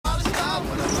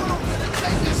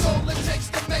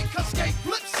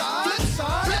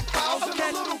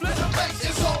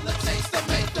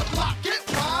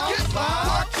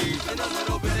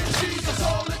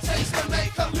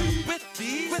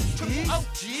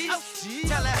geez.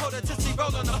 Tell that hoe to Tootsie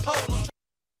roll on the pole.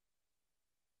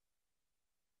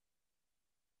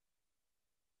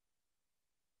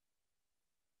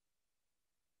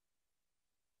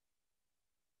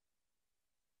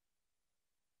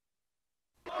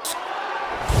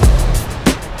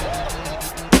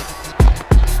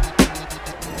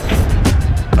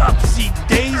 Upsy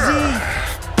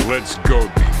daisy! Let's go,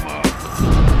 D-Mob.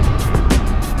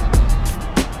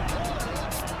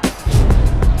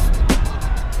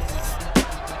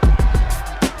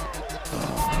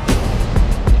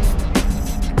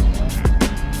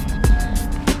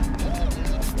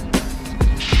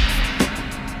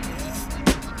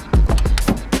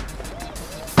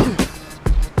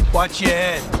 Watch your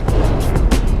head.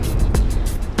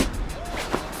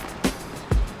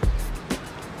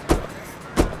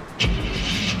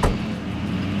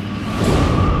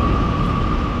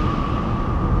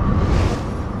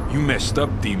 You messed up,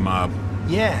 D-Mob.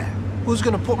 Yeah. Who's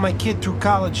gonna put my kid through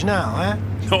college now, huh?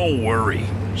 Don't worry.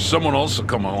 Someone else will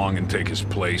come along and take his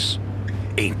place.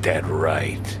 Ain't that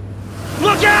right?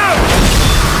 Look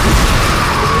out!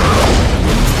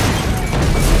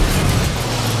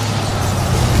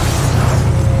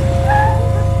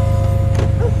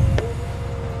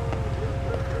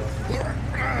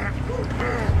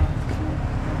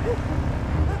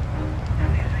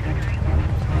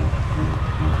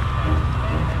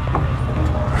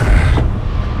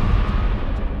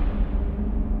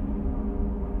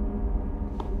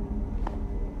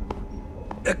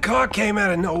 The car came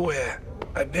out of nowhere.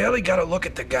 I barely got a look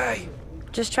at the guy.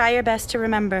 Just try your best to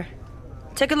remember.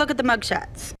 Take a look at the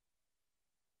mugshots.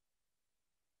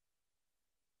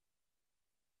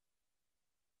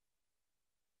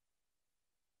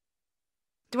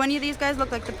 Do any of these guys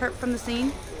look like the perp from the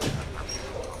scene?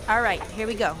 All right, here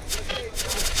we go.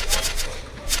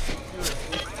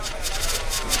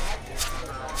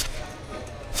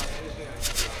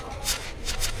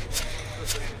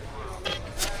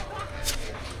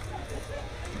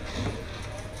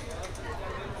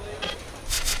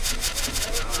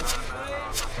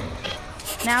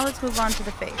 Now let's move on to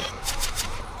the face.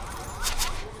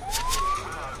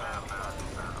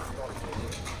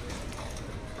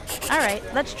 All right,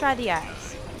 let's try the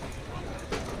eyes.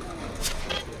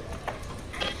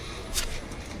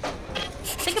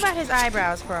 Think about his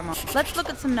eyebrows for a moment. Let's look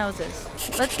at some noses.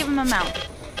 Let's give him a mouth.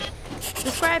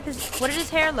 Describe what did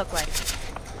his hair look like?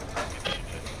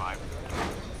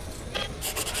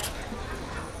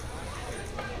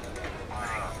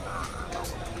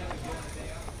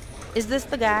 Is this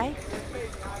the guy?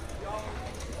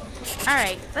 All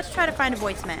right, let's try to find a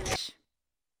voice match.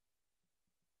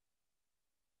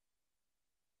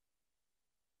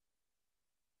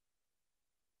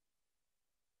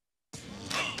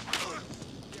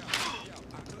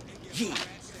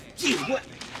 Yeah, what?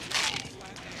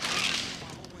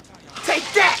 Take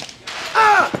that!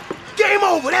 Game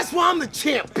over, that's why I'm the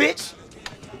champ, bitch!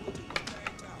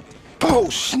 Oh,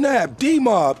 snap,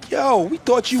 D-Mob. Yo, we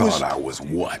thought you Thought I was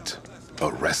what?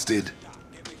 Arrested?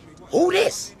 Who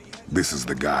this? This is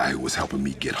the guy who was helping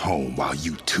me get home while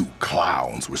you two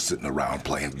clowns were sitting around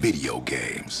playing video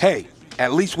games. Hey,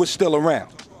 at least we're still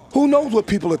around. Who knows what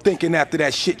people are thinking after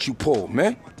that shit you pulled,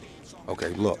 man? Okay,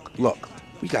 look.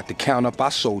 We got to count up our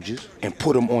soldiers and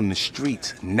put them on the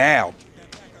streets now.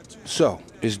 So,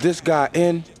 is this guy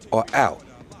in or out?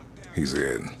 He's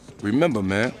in. Remember,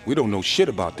 man, we don't know shit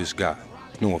about this guy.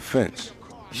 No offense.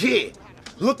 Yeah,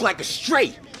 look like a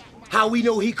straight. How we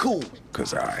know he cool?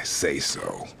 'Cause I say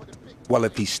so. Well,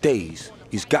 if he stays,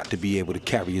 he's got to be able to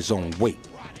carry his own weight.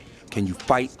 Can you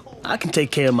fight? I can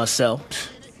take care of myself.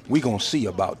 We gonna see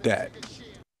about that.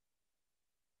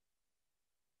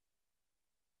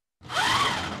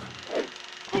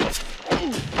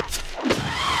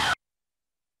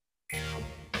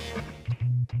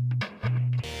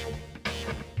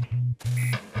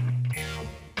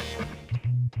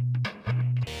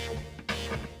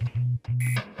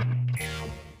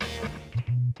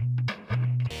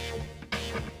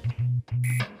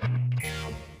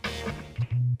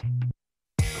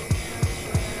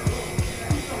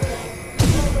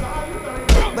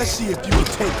 Let's see if you can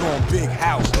take on Big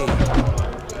House here.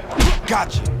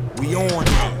 Gotcha. We on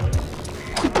now.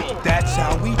 That's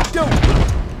how we do it.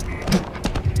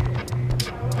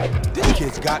 This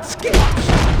kid's got skills.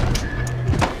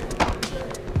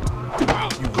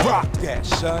 You rock that,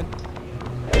 son.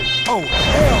 Oh,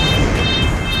 hell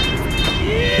yeah.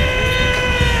 Yeah!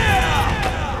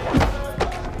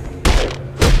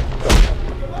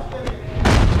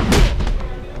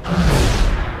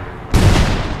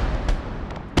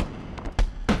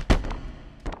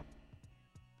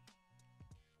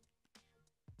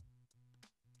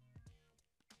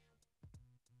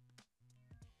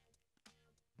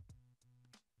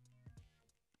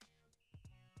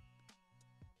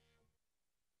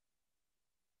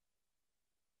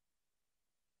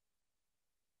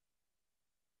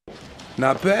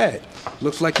 Not bad.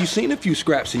 Looks like you've seen a few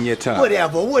scraps in your time.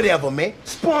 Whatever, man.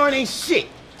 Sparring ain't shit.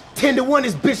 10 to 1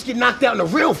 this bitch get knocked out in a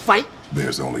real fight.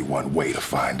 There's only one way to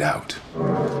find out.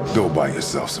 Go buy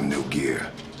yourself some new gear.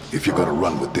 If you're gonna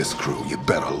run with this crew, you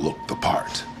better look the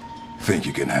part. Think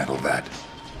you can handle that?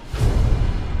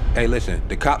 Hey, listen,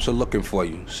 the cops are looking for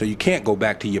you, so you can't go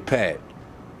back to your pad.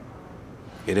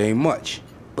 It ain't much,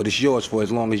 but it's yours for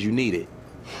as long as you need it.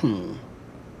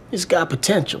 It's got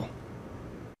potential.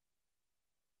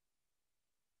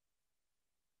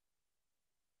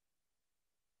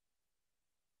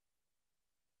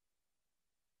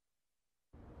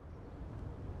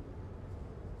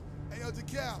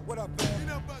 What up,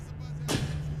 man?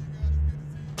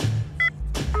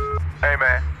 Hey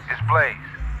man, it's Blaze.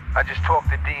 I just talked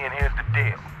to D and here's the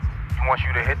deal. He wants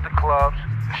you to hit the clubs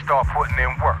and start putting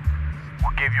in work.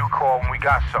 We'll give you a call when we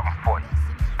got something for you.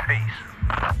 Peace.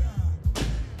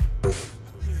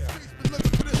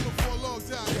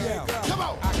 Come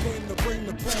on. I came to bring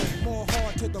the pain, more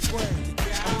hard to the brain.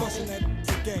 I'm busting that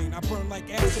again. I burn like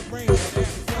acid rain, acid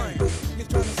flame. You're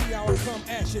trying to see how I come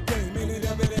at your game. Ain't it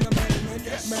evident I'm aiming?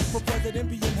 Man for president,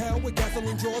 be in hell with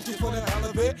gasoline drawers just for the hell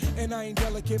of it. And I ain't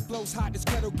delicate, flows hot, this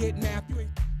kettle get napped.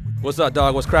 What's up,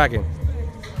 dog? What's cracking?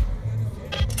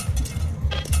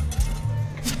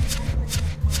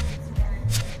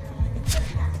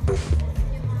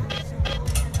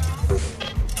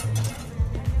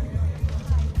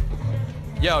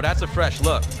 Yo, that's a fresh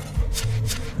look.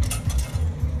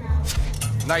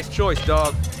 Nice choice,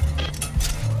 dog.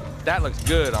 That looks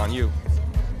good on you.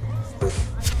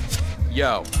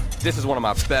 Yo, this is one of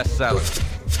my best sellers.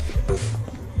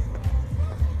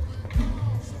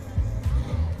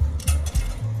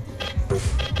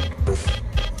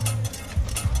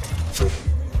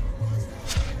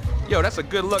 Yo, that's a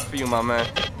good look for you, my man.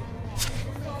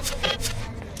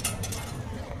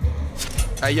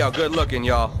 Hey, yo, good looking,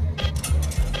 y'all.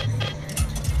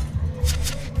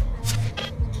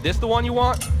 This the one you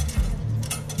want?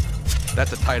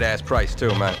 That's a tight-ass price,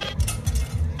 too, man.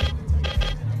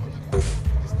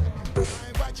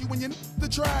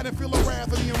 Try to feel the wrath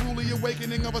of the unruly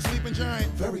awakening of a sleeping giant.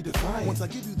 Very defiant. Once I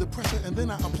give you the pressure and then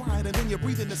I apply it and then you're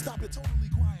breathing to stop it totally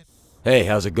quiet. Hey,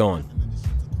 how's it going?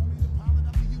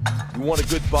 You want a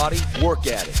good body? Work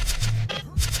at it.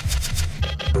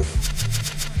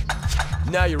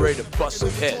 Now you're ready to bust some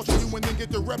heads. And then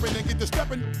get to repping and get to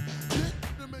stepping.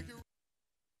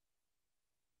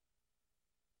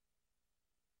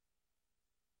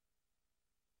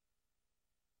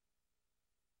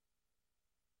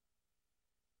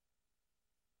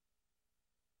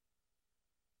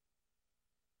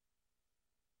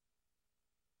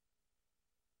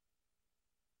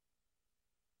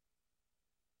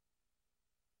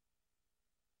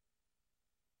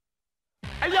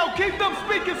 Hey, yo, keep them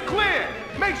speakers clear.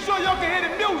 Make sure y'all can hear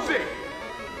the music.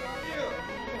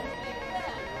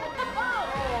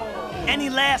 Any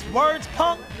last words,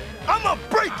 punk? I'ma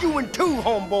break you in two,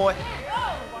 homeboy.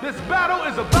 This battle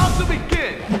is about to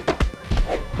begin.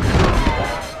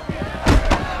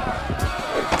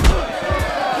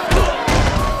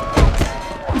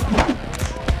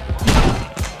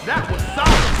 That was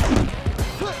solid.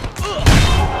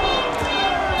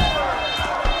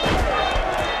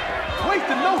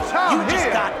 You just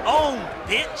got owned,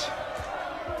 bitch.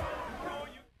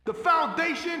 The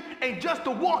foundation ain't just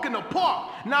a walk in the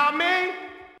park. Nah, I mean?